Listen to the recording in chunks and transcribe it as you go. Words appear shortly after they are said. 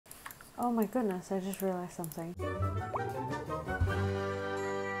Oh my goodness, I just realized something.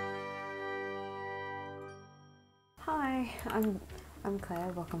 Hi, I'm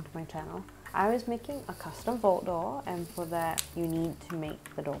Claire, welcome to my channel. I was making a custom vault door, and for that you need to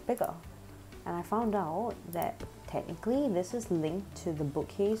make the door bigger. And I found out that technically this is linked to the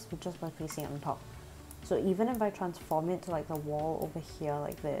bookcase, which is by placing it on top. So even if I transform it to like the wall over here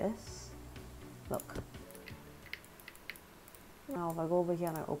like this, look. Now if I go over here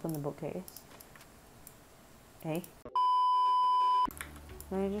and I open the bookcase, okay,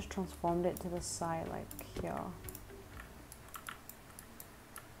 then I just transformed it to the side like here.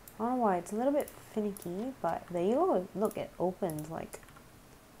 I don't know why, it's a little bit finicky, but there you go. Look, it opens like,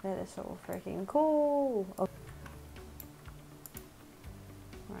 that is so freaking cool. Okay.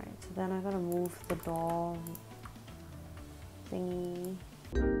 Alright, so then I gotta move the door thingy.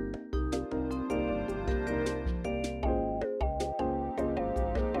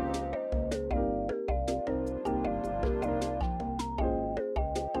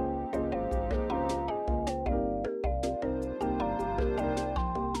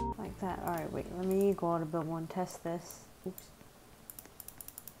 Like that. Alright, wait, let me go out a bit more and test this. Oops.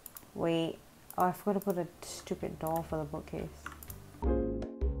 Wait. Oh, I forgot to put a stupid door for the bookcase.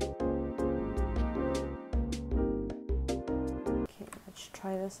 Okay, let's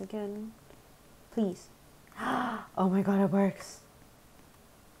try this again. Please. Oh my god, it works.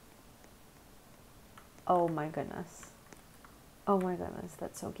 Oh my goodness. Oh my goodness,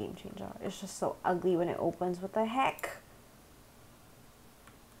 that's so game changer. It's just so ugly when it opens. What the heck?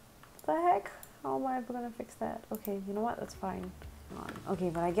 What the heck? How am I ever gonna fix that? Okay, you know what? That's fine. Okay,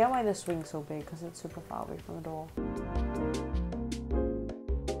 but I get why the swing's so big, because it's super far away from the door.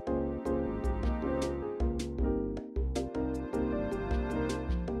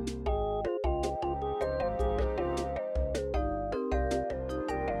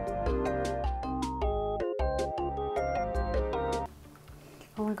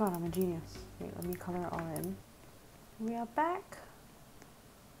 Oh my god, I'm a genius. Wait, let me color it all in. We are back.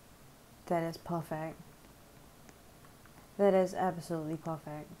 That is perfect. That is absolutely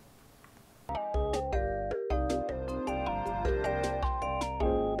perfect.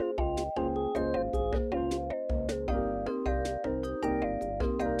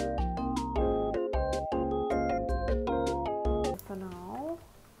 For now,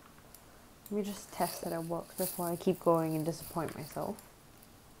 let me just test that it works before I keep going and disappoint myself.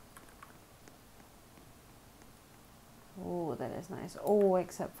 Oh, that is nice. Oh,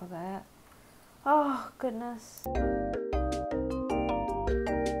 except for that. Oh, goodness.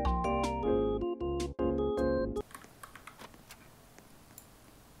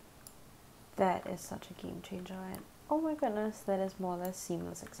 That is such a game changer. And oh my goodness, that is more or less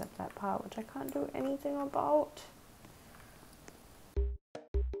seamless except that part, which I can't do anything about.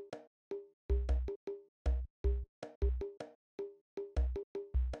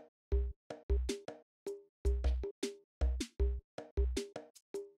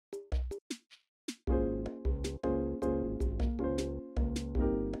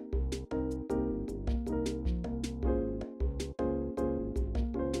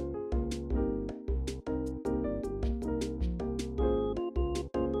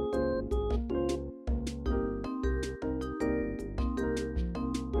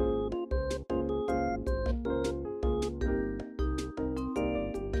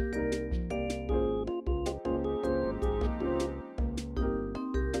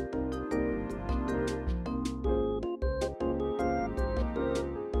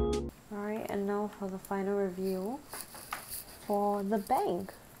 And now for the final review for the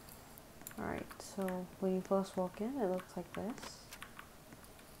bank. Alright, so when you first walk in, it looks like this.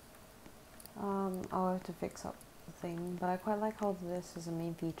 I'll have to fix up the thing, but I quite like how this is a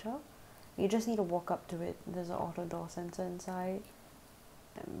main feature. You just need to walk up to it. There's an auto door sensor inside.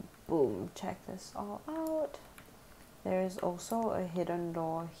 And boom, check this all out. There is also a hidden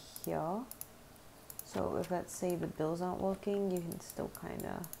door here. So if, let's say, the bills aren't working, you can still kind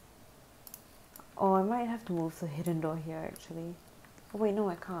of... Oh, I might have to move the hidden door here, actually. Oh wait, no,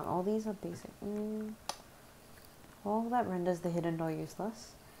 I can't. All these are basic. Well, that renders the hidden door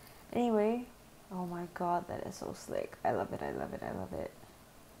useless. Anyway, oh my god, that is so slick. I love it, I love it, I love it.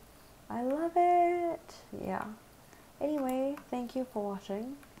 I love it! Yeah. Anyway, thank you for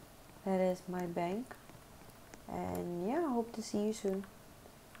watching. That is my bank. And yeah, I hope to see you soon.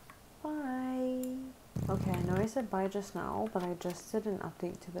 Bye! Okay, I know I said bye just now, but I just did an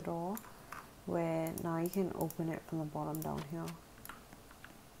update to the door, where now you can open it from the bottom down here,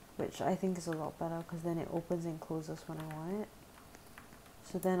 which I think is a lot better because then it opens and closes when I want it.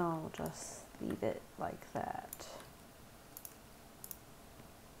 So then I'll just leave it like that.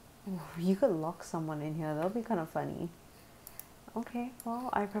 You could lock someone in here. That'll be kind of funny. Okay, well,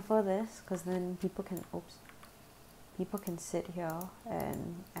 I prefer this because then people can, people can sit here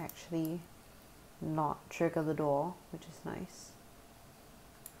and actually not trigger the door, which is nice.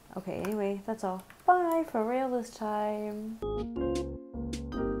 Okay, anyway, that's all. Bye for real this time.